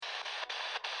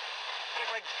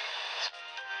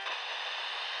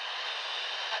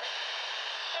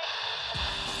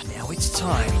Now it's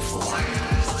time for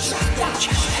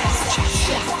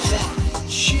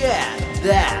Chat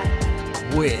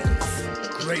That with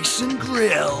Grayson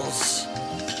Grills.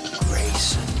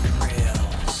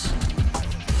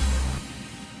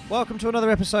 Welcome to another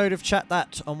episode of Chat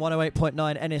That on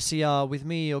 108.9 NSCR with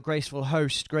me, your graceful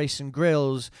host, Grayson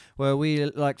Grills, where we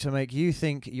like to make you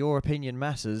think your opinion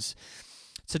matters.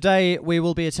 Today, we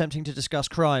will be attempting to discuss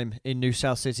crime in New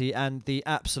South City and the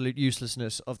absolute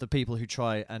uselessness of the people who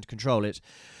try and control it.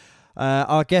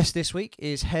 Our guest this week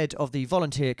is head of the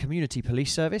Volunteer Community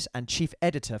Police Service and chief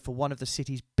editor for one of the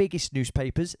city's biggest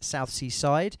newspapers,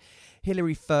 SouthSeaSide,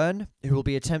 Hilary Fern, who will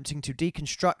be attempting to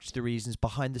deconstruct the reasons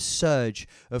behind the surge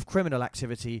of criminal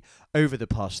activity over the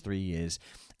past 3 years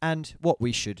and what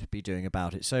we should be doing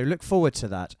about it. So look forward to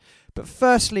that. But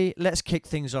firstly, let's kick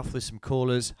things off with some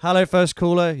callers. Hello, first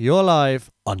caller. You're live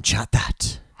on Chat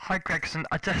That. Hi Gregson,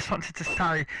 I just wanted to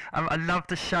say I love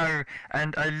the show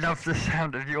and I love the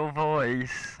sound of your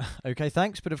voice. Okay,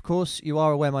 thanks. But of course, you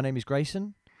are aware my name is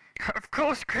Grayson. Of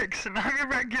course, Gregson, I'm a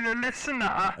regular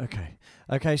listener.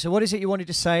 Okay, so what is it you wanted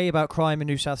to say about crime in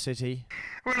New South City?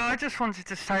 Well, I just wanted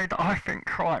to say that I think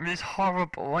crime is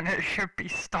horrible and it should be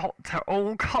stopped at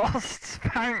all costs.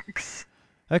 Thanks.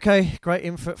 Okay, great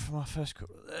input from our first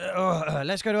caller.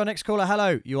 Let's go to our next caller.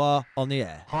 Hello, you are on the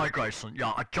air. Hi Grayson,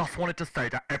 I just wanted to say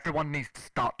that everyone needs to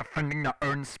start defending their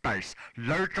own space.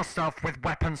 Load yourself with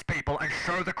weapons, people, and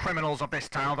show the criminals of this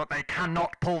town that they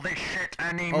cannot pull this shit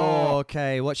anymore. Oh,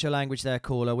 okay, watch your language there,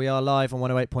 caller. We are live on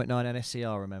 108.9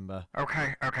 NSCR, remember?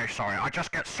 Okay, sorry. I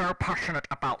just get so passionate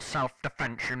about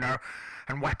self-defense,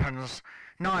 and weapons.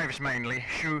 Knives mainly,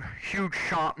 huge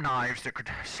sharp knives that could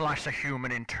slice a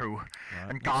human in two, right,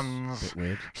 and guns,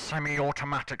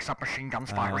 semi-automatic submachine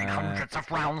guns firing hundreds of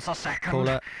rounds a second,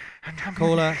 caller, and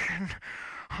ammunition.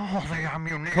 Oh, the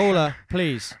ammunition. Caller,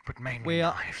 please. But mainly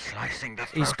knives slicing the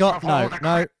He's throats got of all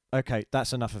the Okay,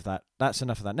 that's enough of that.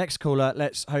 Next caller,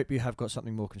 let's hope you have got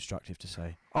something more constructive to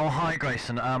say. Oh, hi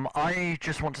Grayson. I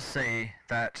just want to say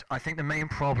that I think the main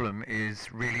problem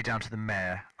is really down to the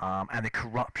mayor and the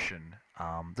corruption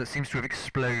that seems to have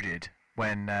exploded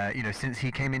when, since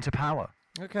he came into power.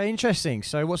 Okay, interesting.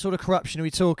 So what sort of corruption are we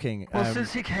talking? Well,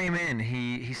 since he came in,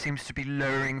 he seems to be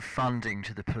lowering funding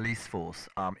to the police force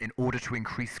in order to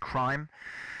increase crime.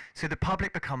 So the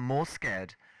public become more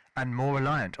scared and more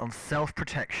reliant on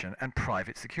self-protection and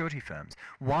private security firms,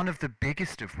 one of the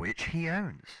biggest of which he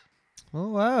owns. Oh,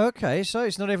 wow, okay. So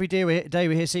it's not every day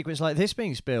we hear secrets like this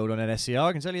being spilled on NSCR,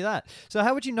 I can tell you that. So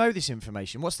how would you know this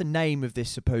information? What's the name of this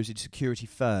supposed security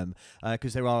firm?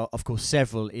 Because there are, of course,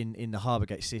 several in the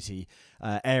Harbourgate City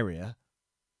area.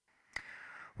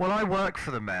 Well, I work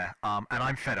for the mayor, and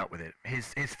I'm fed up with it.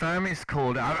 His firm is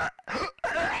called... Are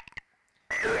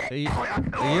you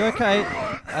okay?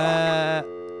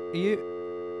 We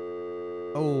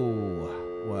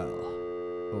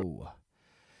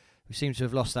seem to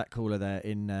have lost that caller there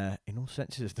in all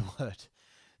senses of the word.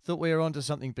 Thought we were onto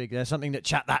something big there, something that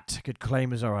Chat That could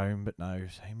claim as our own, but no,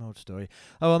 same old story.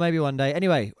 Oh, well, maybe one day.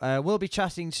 Anyway, we'll be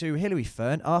chatting to Hilary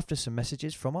Fern after some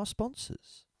messages from our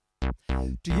sponsors.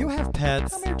 Do you have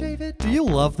pets? Come here, David. Do you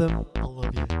love them? I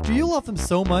love you. Do you love them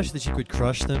so much that you could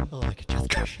crush them? Oh, I could just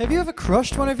crush. Have you ever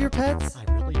crushed one of your pets? I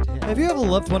really did. Have you ever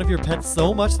loved one of your pets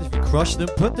so much that you crushed them,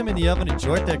 put them in the oven,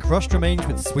 enjoyed their crushed remains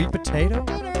with sweet potato?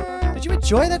 Did you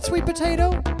enjoy that sweet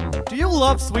potato? Do you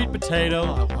love sweet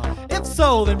potato? If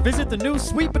so, then visit the new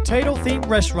sweet potato themed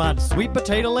restaurant, Sweet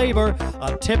Potato Labor,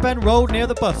 on Tip End Road near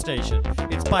the bus station.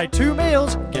 It's buy 2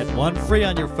 meals, get 1 free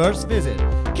on your first visit.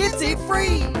 Kids eat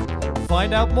free!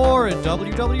 Find out more at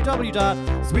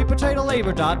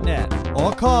www.sweetpotatolabor.net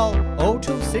or call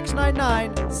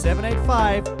 02699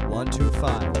 785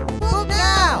 125. Book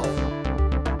now!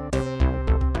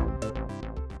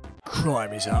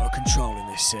 Crime is out of control in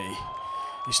this city.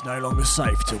 It's no longer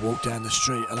safe to walk down the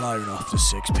street alone after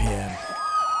 6 p.m.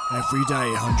 Every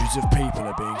day, hundreds of people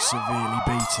are being severely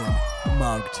beaten,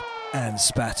 mugged, and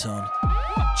spat on.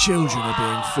 Children are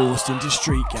being forced into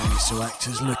street gangs to act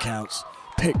as lookouts,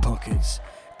 pickpockets,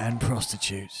 and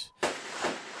prostitutes.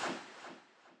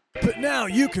 But now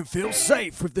you can feel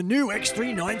safe with the new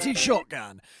X390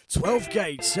 shotgun.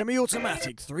 12-gauge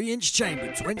semi-automatic 3-inch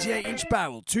chamber, 28-inch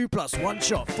barrel, 2+1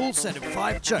 shot, full set of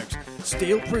 5 chokes.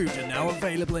 Steel-proofed and now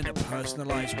available in a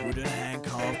personalised wooden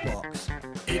hand-carved box.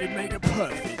 It'd make a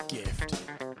perfect gift.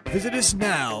 Visit us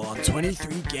now on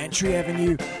 23 Gantry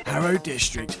Avenue, Harrow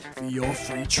District for your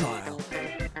free trial.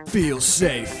 Feel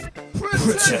safe.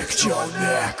 Protect your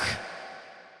neck.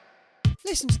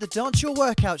 Listen to the Dance Your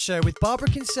Workout Show with Barbara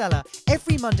Kinsella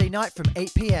every Monday night from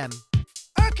 8 p.m.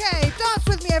 Okay, dance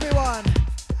with me, everyone.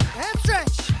 And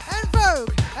stretch, and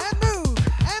vogue, and move,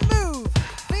 and move.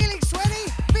 Feeling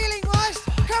sweaty, feeling moist.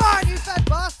 Come on, you fat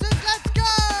bastards, let's go!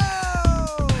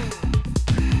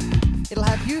 It'll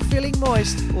have you feeling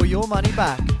moist or your money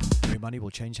back. Your money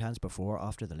will change hands before or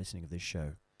after the listening of this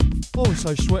show. I was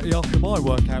so sweaty after my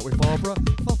workout with Barbara,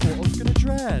 I thought I was going to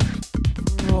drown.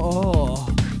 Oh,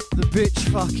 the bitch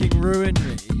fucking ruined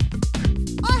me.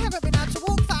 I haven't been out to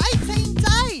walk for 18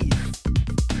 days.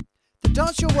 The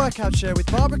Dance Your Workout Show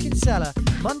with Barbara Kinsella,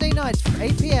 Monday nights from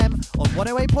 8 p.m. on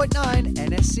 108.9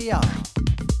 NSCR.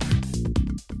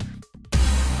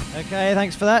 Okay,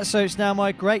 thanks for that. So it's now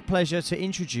my great pleasure to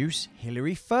introduce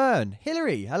Hilary Fern.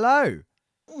 Hilary, hello.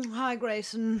 Hi,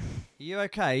 Grayson. Are you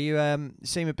okay? You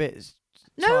seem a bit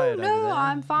tired over there.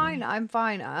 I'm fine. I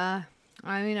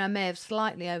mean, I may have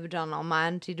slightly overdone on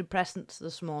my antidepressants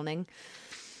this morning,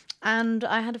 and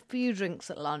I had a few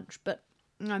drinks at lunch, but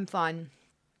I'm fine.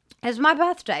 It's my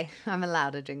birthday. I'm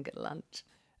allowed a drink at lunch.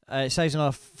 It says on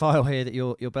our file here that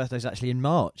your birthday's actually in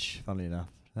March, funnily enough.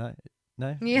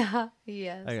 No? Yeah,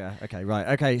 yes. Okay, right.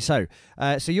 Okay, so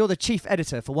you're the chief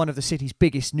editor for one of the city's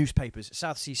biggest newspapers,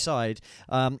 SouthSeaSide,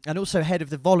 and also head of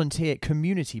the volunteer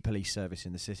community police service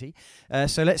in the city.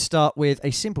 So let's start with a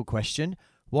simple question.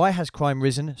 Why has crime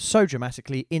risen so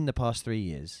dramatically in the past 3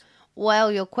 years?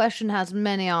 Well, your question has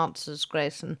many answers,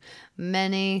 Grayson.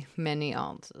 Many, many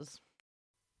answers.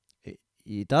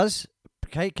 It does?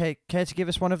 Okay, care to give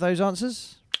us one of those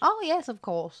answers? Oh, yes, of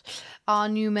course. Our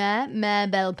new mayor, Mayor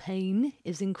Bell-Payne,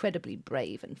 is incredibly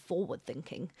brave and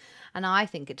forward-thinking, and I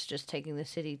think it's just taking the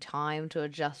city time to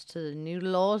adjust to the new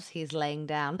laws he's laying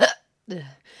down.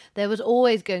 There was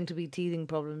always going to be teething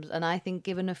problems, and I think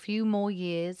given a few more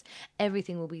years,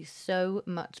 everything will be so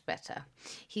much better.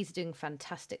 He's doing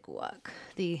fantastic work.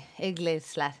 The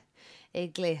Illegalization.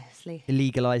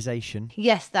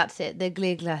 Yes, that's it. The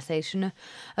legalization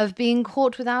of being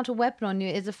caught without a weapon on you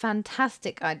is a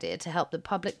fantastic idea to help the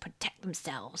public protect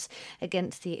themselves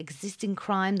against the existing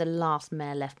crime the last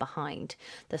mayor left behind,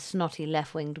 the snotty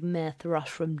left-winged Mayor Thrush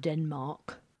from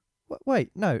Denmark.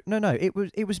 Wait, no.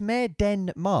 It was Mayor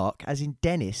Denmark, as in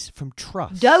Dennis from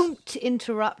Trust. Don't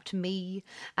interrupt me.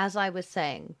 As I was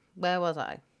saying, where was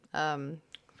I?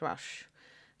 Thrush.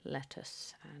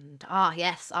 Lettuce and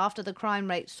yes, after the crime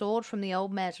rate soared from the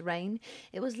old mayor's reign,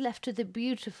 it was left to the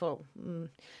beautiful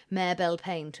Mayor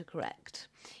Bell-Payne to correct.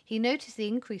 He noticed the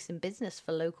increase in business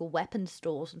for local weapons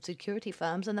stores and security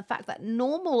firms, and the fact that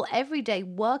normal, everyday,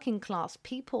 working class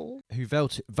people who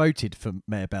voted for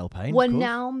Mayor Bell-Payne were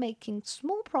now making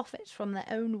small profits from their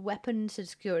own weapons and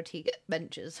security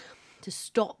ventures. To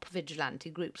stop vigilante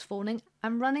groups falling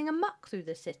and running amok through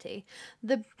the city,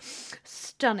 the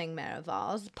stunning mayor of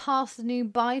ours passed the new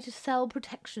buy-to-sell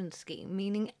protection scheme,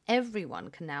 meaning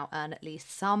everyone can now earn at least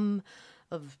some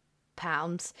of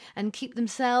pounds and keep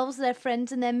themselves, their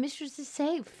friends and their mistresses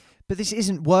safe. But this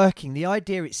isn't working. The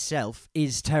idea itself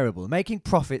is terrible. Making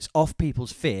profits off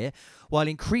people's fear while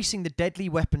increasing the deadly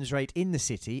weapons rate in the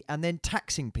city and then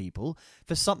taxing people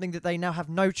for something that they now have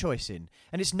no choice in.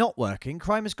 And it's not working.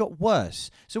 Crime has got worse.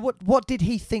 So what did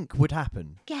he think would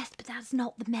happen? Yes, but that's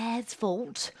not the mayor's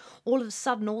fault. All of a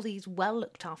sudden, all these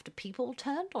well-looked-after people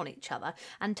turned on each other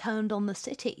and turned on the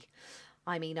city.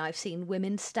 I mean, I've seen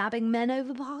women stabbing men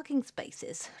over parking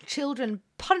spaces, children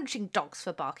punching dogs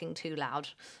for barking too loud,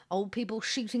 old people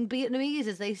shooting Vietnamese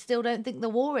as they still don't think the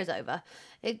war is over.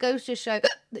 It goes to show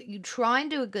that you try and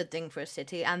do a good thing for a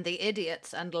city, and the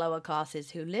idiots and lower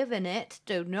classes who live in it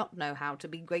do not know how to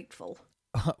be grateful.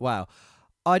 Wow.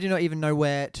 I do not even know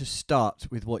where to start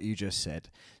with what you just said.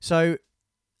 So,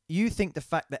 you think the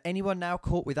fact that anyone now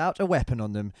caught without a weapon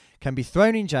on them can be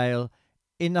thrown in jail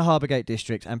in the Harbourgate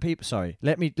district, and people... Sorry,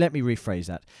 let me rephrase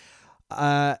that.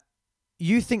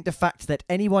 You think the fact that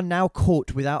anyone now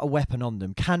caught without a weapon on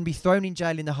them can be thrown in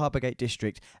jail in the Harbourgate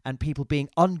district and people being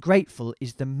ungrateful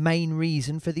is the main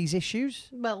reason for these issues?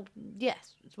 Well,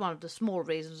 yes, it's one of the small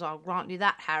reasons, I'll grant you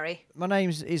that, Harry. My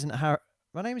name isn't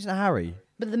Harry.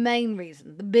 But the main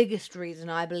reason, the biggest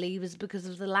reason, I believe, is because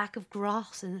of the lack of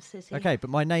grass in the city. Okay, but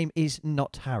my name is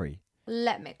not Harry.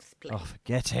 Let me explain. Oh,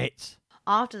 forget it.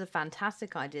 After the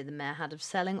fantastic idea the mayor had of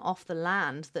selling off the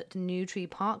land that New Tree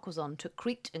Park was on to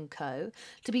Crete & Co.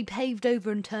 to be paved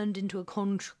over and turned into a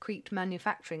concrete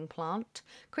manufacturing plant,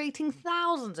 creating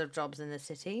thousands of jobs in the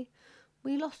city,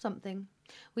 we lost something.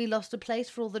 We lost a place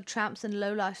for all the tramps and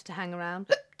lowlifes to hang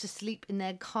around, to sleep in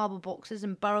their cardboard boxes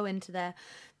and burrow into their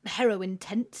heroin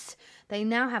tents. They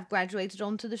now have graduated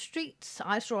onto the streets.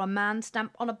 I saw a man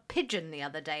stamp on a pigeon the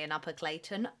other day in Upper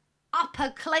Clayton.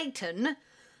 Upper Clayton?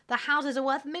 The houses are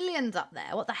worth millions up there.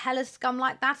 What the hell is scum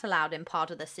like that allowed in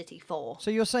part of the city for? So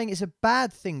you're saying it's a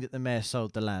bad thing that the mayor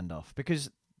sold the land off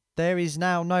because there is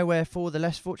now nowhere for the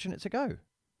less fortunate to go?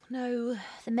 No,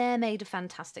 the mayor made a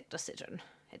fantastic decision.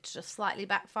 It's just slightly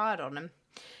backfired on him.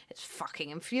 It's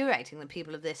fucking infuriating that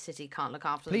people of this city can't look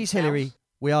after Please, themselves. Hilary,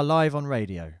 we are live on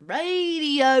radio.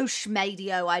 Radio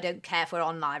schmadio. I don't care if we're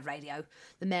on live radio.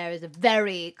 The mayor is a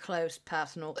very close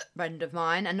personal friend of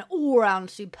mine, an all-round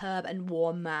superb and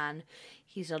warm man.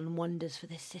 He's done wonders for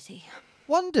this city.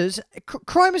 Wonders?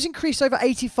 Crime has increased over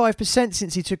 85%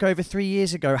 since he took over 3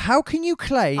 years ago. How can you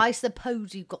claim... I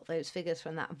suppose you got those figures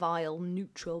from that vile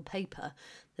neutral paper,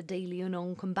 the Daily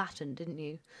Non-Combatant, didn't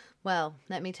you? Well,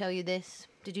 let me tell you this.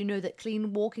 Did you know that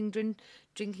clean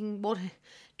drinking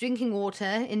water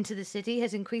into the city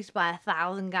has increased by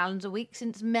 1,000 gallons a week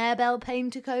since Mayor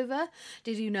Bell-Payne took over?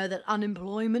 Did you know that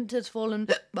unemployment has fallen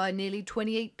by nearly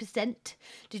 28%?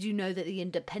 Did you know that the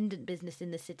independent business in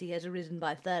the city has risen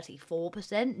by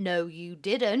 34%? No, you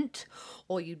didn't.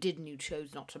 Or you did and you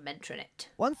chose not to mention it.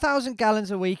 1,000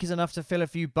 gallons a week is enough to fill a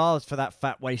few bars for that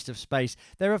fat waste of space.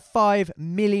 There are 5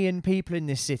 million people in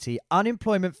this city.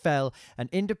 Unemployment fell and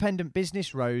independent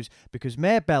business rose because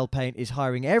Mayor Bell-Payne is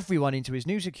hiring everyone into his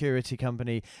new security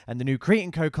company and the new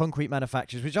Crete & Co concrete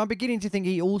manufacturers, which I'm beginning to think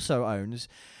he also owns.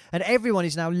 And everyone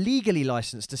is now legally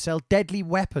licensed to sell deadly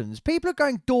weapons. People are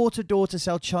going door to door to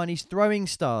sell Chinese throwing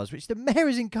stars, which the mayor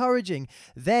is encouraging,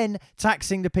 then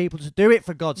taxing the people to do it,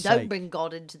 for God's sake. Don't bring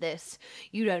God into this.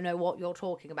 You don't know what you're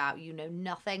talking about. You know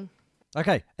nothing.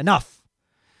 Okay, enough.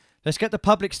 Let's get the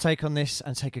public's take on this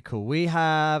and take a call. We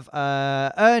have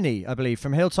Ernie, I believe,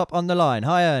 from Hilltop on the line.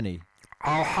 Hi, Ernie.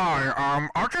 Oh, hi.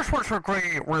 I just want to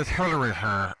agree with Hilary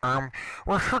here.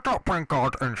 We should not bring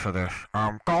God into this.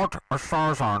 God, as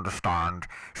far as I understand,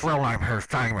 his real name here is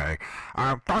Jamie,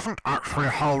 doesn't actually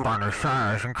hold any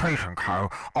shares in Crete & Co.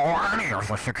 or any of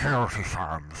the security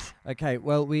firms. Okay,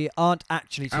 well, we aren't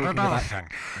actually talking And another about... thing,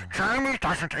 Jamie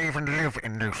doesn't even live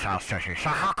in New South City, so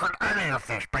how can any of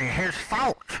this be his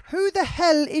fault? Who the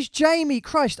hell is Jamie?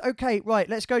 Christ. Okay, right,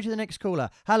 let's go to the next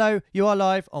caller. Hello, you are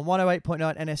live on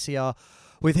 108.9 NSCR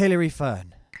with Hilary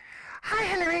Fern. Hi,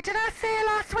 Hilary. Did I see you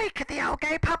last week at the Old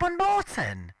Gay Pub on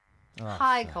Morton?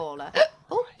 Hi, caller.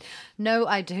 Oh, no,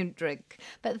 I don't drink.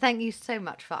 But thank you so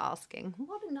much for asking.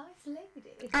 What a nice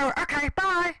lady. Oh, okay.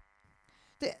 Bye.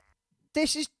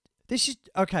 This is...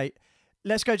 Okay,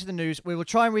 let's go to the news. We will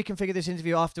try and reconfigure this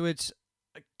interview afterwards.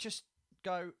 Just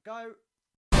go.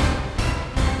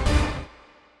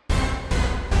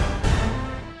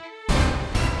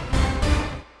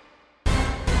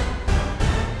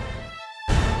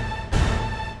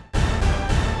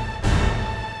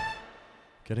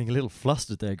 Getting a little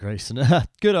flustered there, Grayson.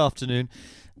 Good afternoon.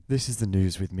 This is the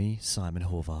news with me, Simon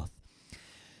Horvath.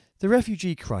 The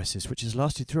refugee crisis, which has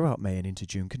lasted throughout May and into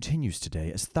June, continues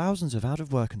today as thousands of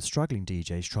out-of-work and struggling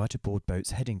DJs try to board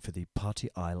boats heading for the party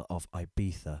isle of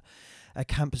Ibiza. A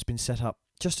camp has been set up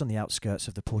just on the outskirts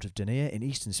of the port of Denia in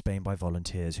eastern Spain by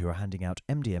volunteers who are handing out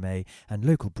MDMA and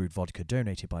local brewed vodka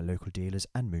donated by local dealers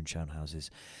and moonshine houses.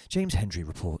 James Hendry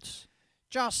reports.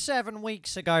 Just 7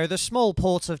 weeks ago, the small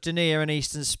port of Denia in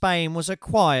eastern Spain was a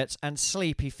quiet and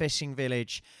sleepy fishing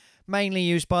village, mainly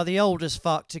used by the old as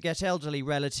fuck to get elderly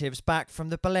relatives back from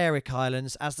the Balearic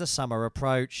Islands as the summer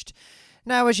approached.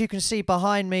 Now, as you can see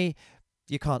behind me,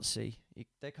 you can't see.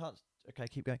 They can't. Okay,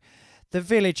 keep going. The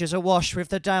village is awash with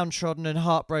the downtrodden and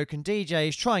heartbroken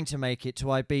DJs trying to make it to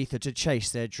Ibiza to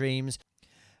chase their dreams,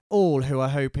 all who are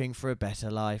hoping for a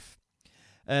better life.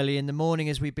 Early in the morning,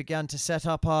 as we began to set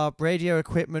up our radio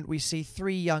equipment, we see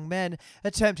 3 young men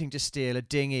attempting to steal a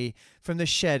dinghy from the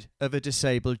shed of a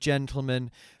disabled gentleman,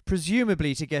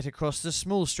 presumably to get across the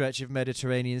small stretch of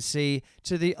Mediterranean Sea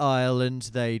to the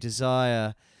island they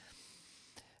desire.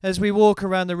 As we walk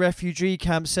around the refugee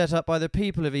camp set up by the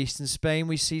people of eastern Spain,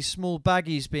 we see small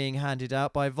baggies being handed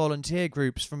out by volunteer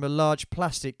groups from a large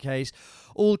plastic case,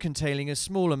 all containing a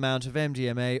small amount of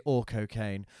MDMA or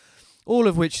cocaine. All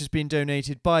of which has been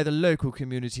donated by the local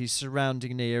communities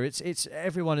surrounding Nia. It's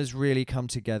everyone has really come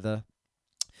together.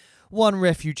 One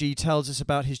refugee tells us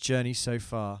about his journey so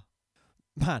far.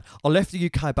 Man, I left the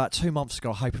UK about 2 months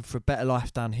ago hoping for a better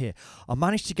life down here. I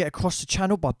managed to get across the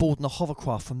channel by boarding a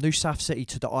hovercraft from New South City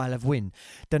to the Isle of Wight,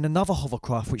 then another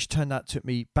hovercraft which turned out took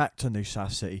me back to New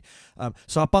South City.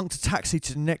 So I bunked a taxi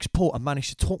to the next port and managed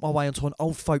to talk my way onto an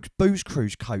old folks booze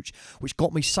cruise coach which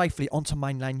got me safely onto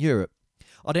mainland Europe.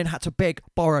 I then had to beg,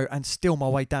 borrow and steal my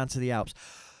way down to the Alps.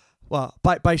 Well,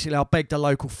 basically I begged a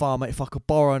local farmer if I could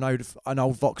borrow an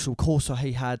old Vauxhall Corsa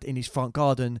he had in his front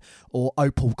garden, or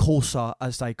Opel Corsa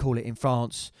as they call it in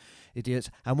France. idiots.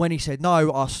 And when he said,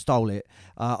 no, I stole it.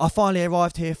 I finally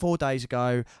arrived here 4 days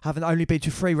ago, having only been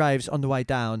to 3 raves on the way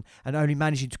down, and only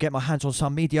managing to get my hands on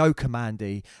some mediocre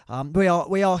Mandy. We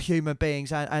are human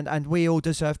beings, and we all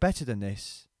deserve better than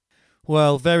this.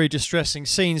 Well, very distressing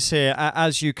scenes here,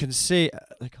 as you can see.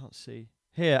 They can't see.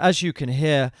 Here, as you can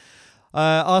hear,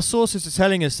 our sources are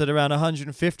telling us that around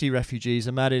 150 refugees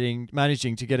are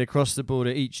managing to get across the border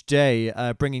each day,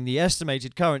 bringing the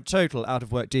estimated current total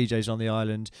out-of-work DJs on the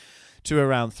island to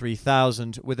around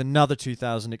 3,000, with another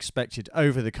 2,000 expected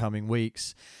over the coming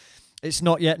weeks. It's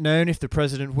not yet known if the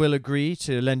president will agree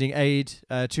to lending aid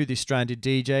to the stranded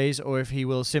DJs, or if he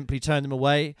will simply turn them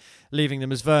away, leaving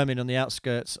them as vermin on the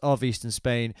outskirts of eastern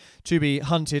Spain to be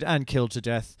hunted and killed to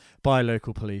death by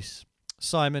local police.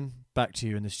 Simon, back to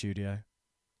you in the studio.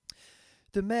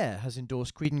 The mayor has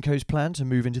endorsed Crete & Co.'s plan to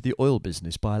move into the oil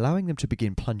business by allowing them to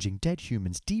begin plunging dead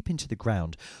humans deep into the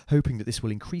ground, hoping that this will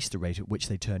increase the rate at which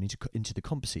they turn into the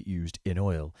composite used in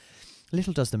oil.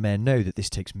 Little does the mayor know that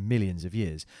this takes millions of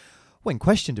years. When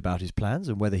questioned about his plans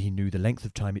and whether he knew the length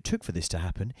of time it took for this to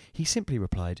happen, he simply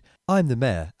replied, "I'm the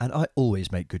mayor and I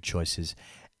always make good choices.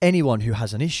 Anyone who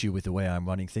has an issue with the way I'm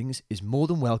running things is more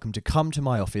than welcome to come to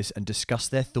my office and discuss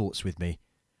their thoughts with me."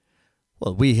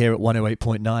 Well, we here at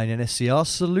 108.9 NSCR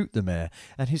salute the mayor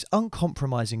and his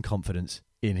uncompromising confidence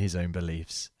in his own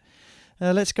beliefs.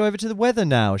 Let's go over to the weather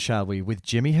now, shall we, with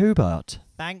Jimmy Hubart.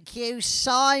 Thank you,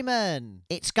 Simon.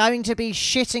 It's going to be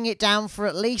shitting it down for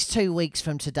at least 2 weeks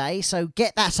from today, so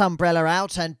get that umbrella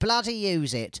out and bloody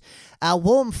use it. A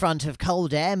warm front of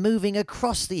cold air moving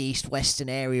across the east-western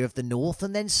area of the north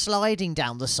and then sliding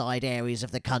down the side areas of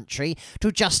the country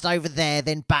to just over there,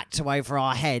 then back to over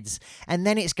our heads. And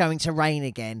then it's going to rain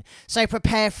again. So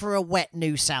prepare for a wet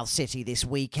New South City this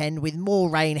weekend, with more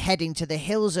rain heading to the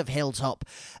hills of Hilltop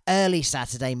early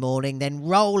Saturday morning, then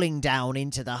rolling down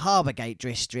into the Harbourgate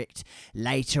district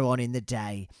later on in the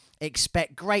day.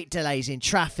 Expect great delays in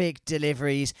traffic,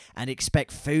 deliveries, and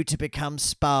expect food to become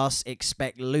sparse,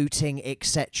 expect looting,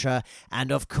 etc.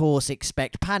 And of course,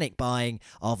 expect panic buying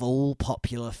of all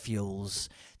popular fuels.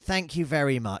 Thank you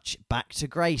very much. Back to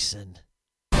Grayson.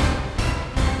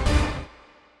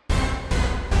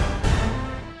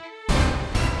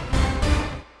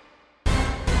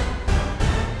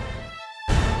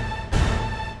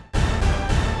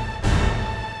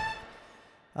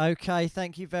 Okay,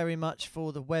 thank you very much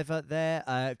for the weather there.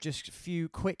 Just a few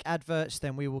quick adverts,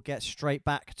 then we will get straight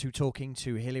back to talking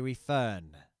to Hilary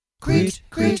Fern. Crete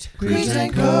 &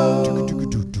 Co.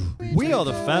 We are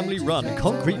the family-run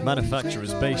concrete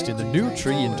manufacturers based in the New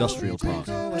Tree Industrial Park.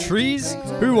 Trees?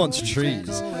 Who wants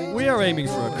trees? We are aiming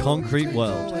for a concrete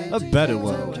world, a better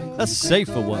world, a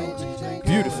safer world.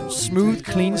 Beautiful, smooth,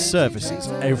 clean surfaces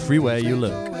everywhere you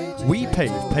look. We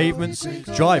pave pavements,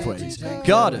 driveways,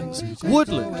 gardens,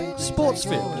 woodland, sports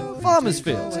field, farmers'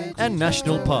 fields, and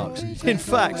national parks. In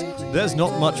fact, there's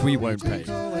not much we won't pave.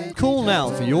 Call now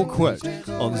for your quote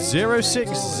on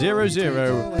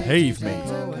 0600 Pave Me.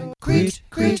 Crete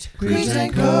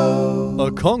 & Co.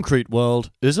 A concrete world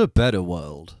is a better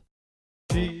world.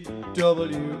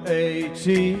 TWAT,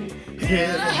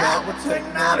 here to help with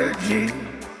technology.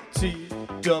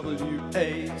 TWAT, but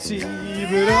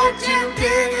don't you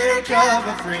get it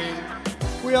cover free.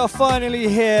 We are finally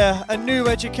here, a new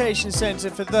education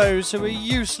centre for those who are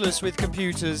useless with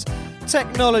computers.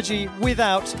 Technology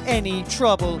without any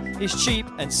trouble is cheap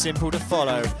and simple to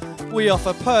follow. We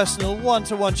offer personal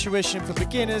one-to-one tuition for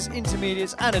beginners,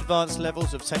 intermediates and advanced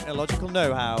levels of technological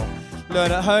know-how.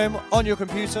 Learn at home, on your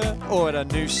computer or at a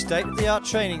new state-of-the-art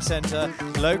training centre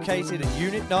located at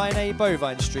Unit 9A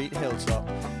Bovine Street, Hilltop.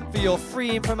 For your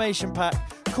free information pack,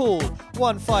 call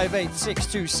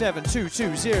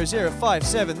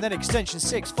 158-627-220057, then extension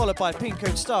 6 followed by pin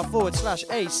code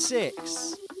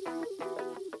 */A6.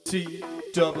 TWAT,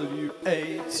 but don't you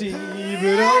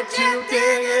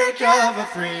get it cover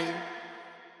free.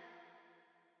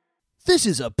 This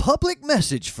is a public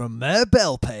message from Mayor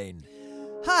Bell-Payne.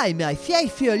 Hi, my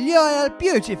faithful, loyal,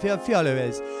 beautiful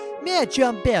followers. Mayor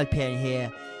John Bell-Payne here.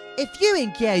 If you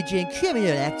engage in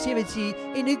criminal activity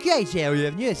in the great area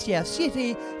of New South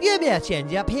City, you might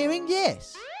end up hearing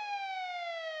this.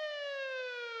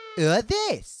 Or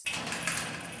this.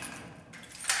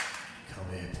 Come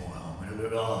here, boy, I'm going to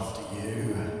look after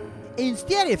you.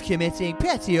 Instead of committing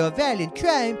petty or violent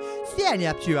crime, sign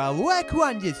up to our Work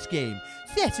Wonders scheme,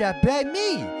 set up by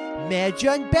me, Mayor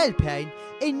John Bell-Payne,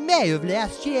 in May of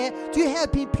last year to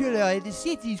help employ the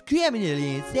city's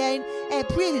criminally insane and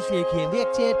previously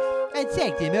convicted and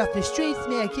take them off the streets,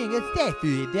 making a safer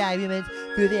environment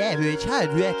for the average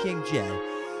hard-working Joe.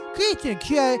 Crete &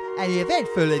 Co and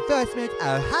Aventfull Enforcement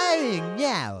are hiring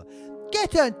now.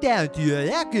 get on down to your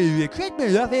local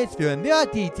recruitment office for more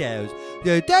details.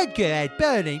 So don't go out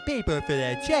burning people for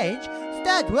their change.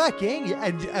 Start working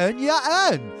and earn your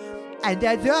own. And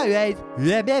as always,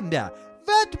 remember,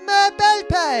 vote Mayor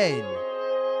Bell-Payne!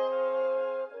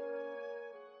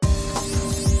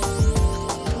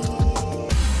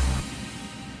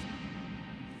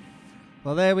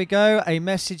 Well, there we go. A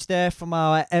message there from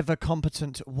our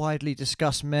ever-competent, widely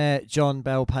discussed Mayor John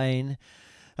Bell-Payne.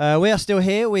 We are still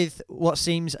here with what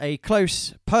seems a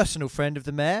close personal friend of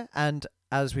the Mayor and,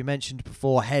 as we mentioned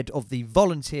before, head of the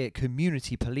Volunteer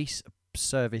Community Police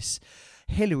Service,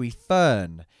 Hilary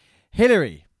Fern.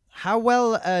 Hilary, how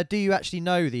well do you actually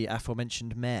know the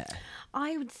aforementioned Mayor?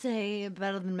 I would say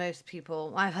better than most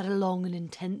people. I've had a long and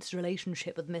intense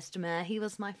relationship with Mr. Mayor. He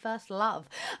was my first love,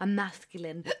 a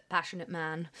masculine, passionate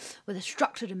man with a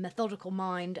structured and methodical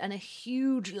mind and a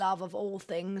huge love of all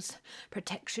things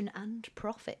protection and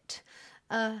profit.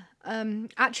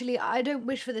 Actually, I don't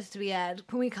wish for this to be aired.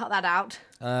 Can we cut that out?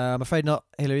 I'm afraid not,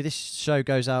 Hilary. This show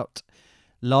goes out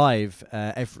live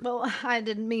every... Well, I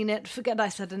didn't mean it. Forget I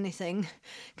said anything.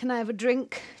 Can I have a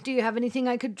drink? Do you have anything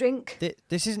I could drink?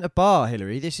 This isn't a bar,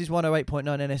 Hilary. This is 108.9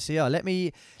 NSCR. Let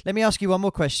me ask you one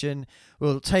more question.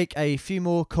 We'll take a few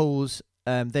more calls,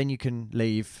 then you can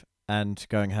leave and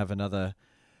go and have another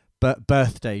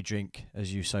birthday drink,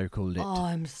 as you so called it. Oh,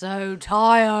 I'm so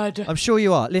tired. I'm sure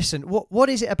you are. Listen, what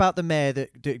is it about the Mayor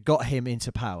that got him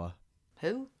into power?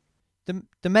 Who?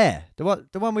 The Mayor,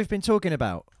 the one we've been talking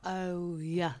about. Oh,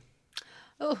 yeah.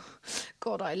 Oh,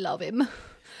 God, I love him.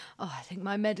 Oh, I think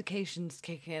my medication's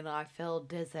kicking in. I feel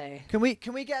dizzy. Can we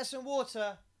get some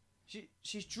water?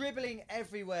 She's dribbling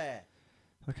everywhere.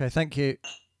 Okay, thank you.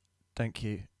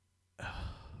 Okay,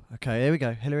 here we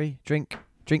go. Hilary, drink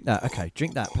that. Okay,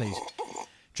 drink that, please.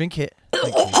 Drink it.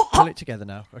 Thank you. Pull it together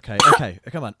now. Okay,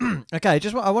 come on. Okay,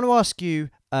 I want to ask you.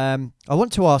 I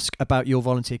want to ask about your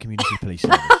volunteer community police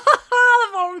service.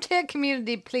 Volunteer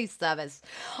Community Police Service.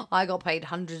 I got paid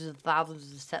hundreds of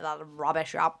thousands to set that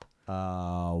rubbish up.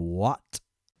 What?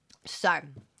 So,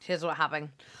 here's what happened.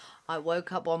 I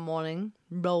woke up one morning,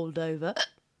 rolled over,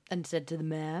 and said to the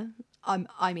Mayor, I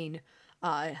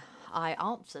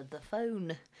answered the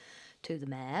phone to the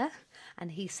Mayor,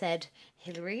 and he said,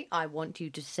 Hilary, I want you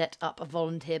to set up a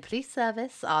volunteer police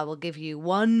service. I will give you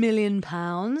 £1 million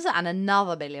and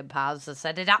another £1 million to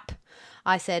set it up.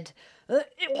 I said, sick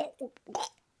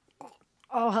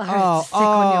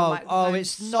on your microphone. It's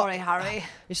sorry, Harry.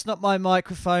 It's not my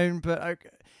microphone, but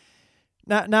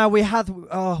now we have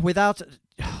without a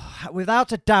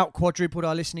doubt quadrupled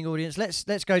our listening audience.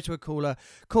 Let's go to a caller.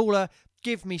 Caller,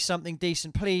 give me something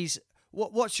decent, please.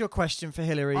 What's your question for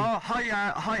Hilary? Oh, hi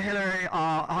Hilary.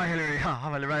 Hi Hilary.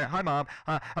 Hi Mum.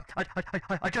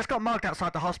 I just got mugged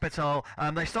outside the hospital.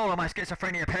 They stole all my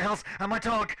schizophrenia pills and my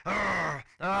dog.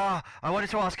 I wanted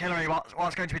to ask Hilary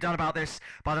what's going to be done about this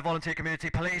by the Volunteer Community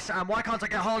Police. Why can't I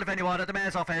get hold of anyone at the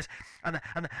Mayor's office? And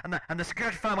the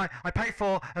security firm I pay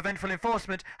for, Aventfull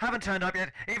Enforcement, haven't turned up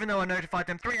yet, even though I notified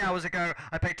them 3 hours ago.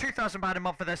 I paid £2,000 a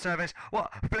month for their service.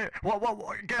 What?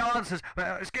 Get answers.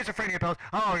 Schizophrenia pills.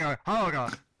 Oh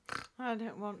God. I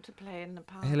don't want to play in the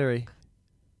park. Hilary.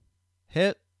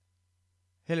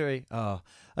 Hilary. Oh.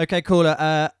 Okay,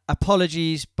 caller.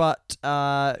 Apologies, but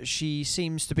she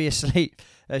seems to be asleep.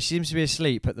 She seems to be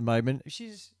asleep at the moment. Is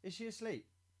she asleep?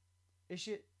 Is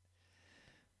she?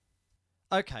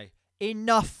 Okay.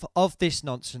 Enough of this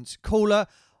nonsense. Caller,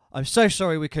 I'm so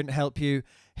sorry we couldn't help you.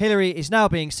 Hilary is now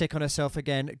being sick on herself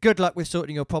again. Good luck with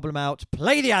sorting your problem out.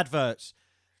 Play the adverts.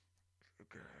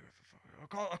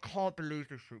 I can't believe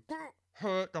this shit. Get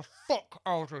her the fuck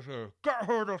out of here. Get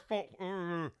her the fuck out of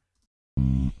here.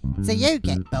 So you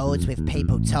get bored with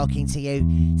people talking to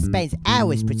you, spend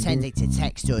hours pretending to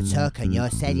text or talk on your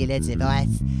cellular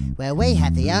device? Well, we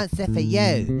have the answer for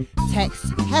you.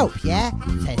 Text HELP, yeah,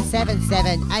 to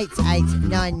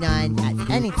 778899 at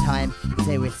any time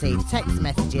to receive text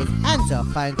messages and or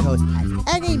phone calls at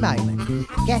any moment.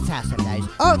 Get out of those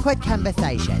awkward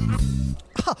conversations.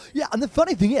 Oh, yeah, and the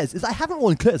funny thing is I haven't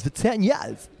worn clothes for 10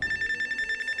 years.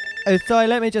 Oh, sorry,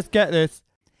 let me just get this.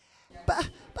 But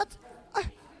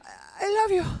I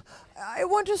love you. I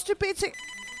want us to be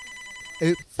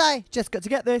Oops, sorry, just got to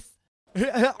get this.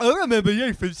 I remember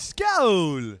you from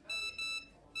school.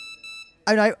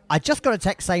 Oh no, I just got a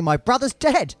text saying my brother's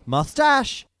dead.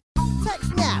 Mustache.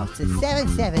 Text now to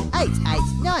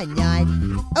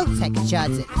 778899. All text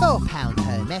charged at £4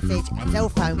 per message and all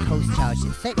phone calls charged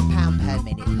at £6 per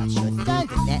minute plus your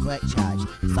standard network charge.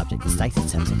 Subject to stated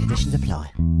terms and conditions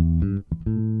apply.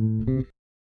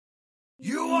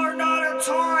 You are not a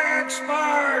toy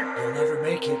expert! You'll never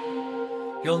make it.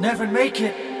 You'll never make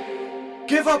it.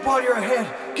 Give up while you're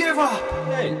ahead. Give up.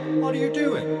 Hey, what are you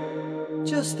doing?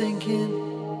 Just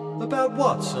thinking. About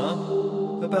what,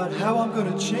 son? About how I'm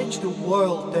gonna change the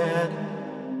world, Dad.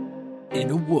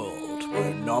 In a world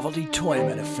where novelty toy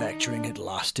manufacturing had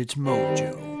lost its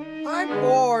mojo. I'm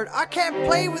bored. I can't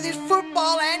play with this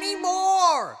football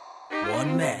anymore.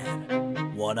 One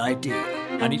man, one idea.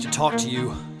 I need to talk to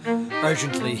you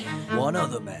urgently. One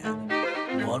other man,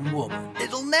 one woman.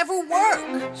 It'll never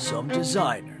work. Some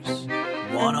designers,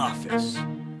 one office,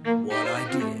 one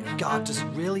idea. God, does it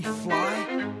really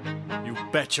fly? You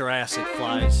bet your ass it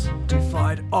flies.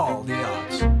 Defied all the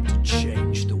odds to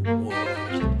change the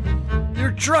world.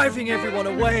 You're driving everyone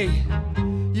away.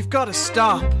 You've got to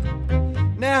stop.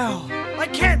 Now. I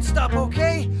can't stop,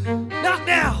 okay? Not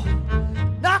now.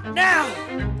 Not now.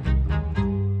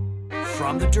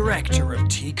 From the director of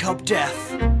Teacup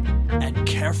Death and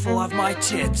Careful of My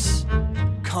Tits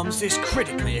comes this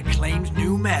critically acclaimed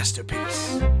new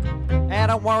masterpiece. Hey,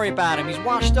 don't worry about him. He's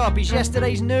washed up. He's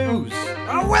yesterday's news.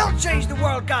 I will change the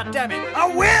world, goddammit. I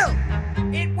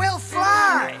will. It will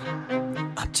fly.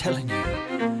 I'm telling you,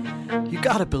 you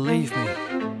gotta believe me.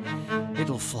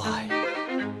 It'll fly.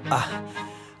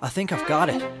 I think I've got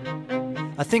it.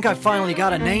 I think I finally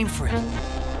got a name for it.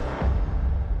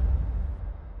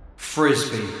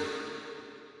 Frisbee.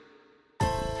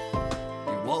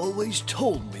 You always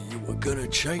told me you were gonna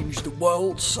change the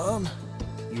world, son.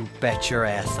 You bet your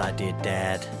ass I did,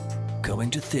 Dad.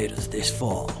 Coming to theaters this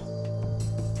fall.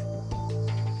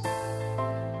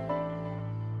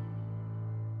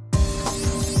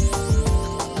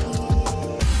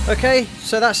 Okay,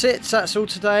 so that's it. That's all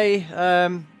today.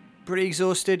 Pretty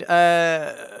exhausted.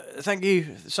 Thank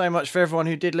you so much for everyone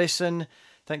who did listen.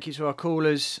 Thank you to our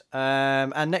callers.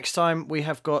 And next time we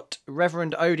have got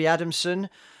Reverend Odie Adamson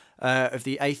of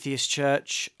the Atheist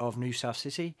Church of New South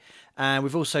City. And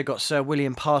we've also got Sir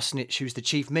William Parsonage, who's the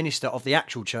Chief Minister of the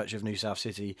actual Church of New South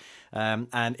City.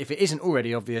 And if it isn't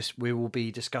already obvious, we will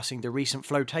be discussing the recent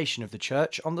flotation of the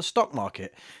church on the stock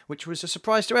market, which was a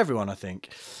surprise to everyone, I think.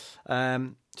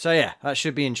 So yeah, that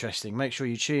should be interesting. Make sure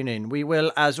you tune in. We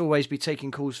will, as always, be taking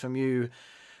calls from you,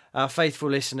 our faithful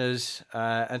listeners.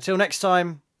 Until next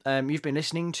time, you've been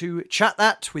listening to Chat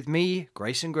That with me,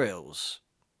 Grayson Grills.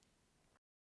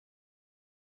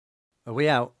 Are we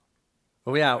out?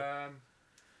 Are we out?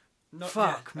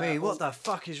 Fuck me, what the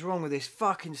fuck is wrong with this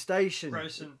fucking station?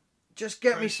 Grayson. Just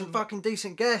get me some fucking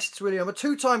decent guests, William. A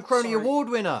 2-time Crony Award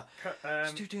winner.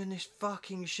 Still doing this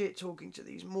fucking shit talking to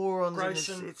these morons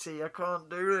in the city. I can't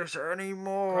do this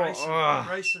anymore.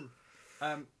 Grayson.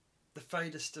 The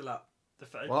fader's still up. The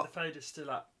fader's still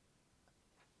up.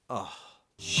 Oh.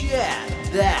 Chat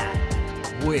That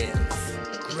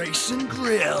with Grayson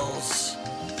Grills.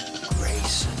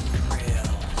 Grayson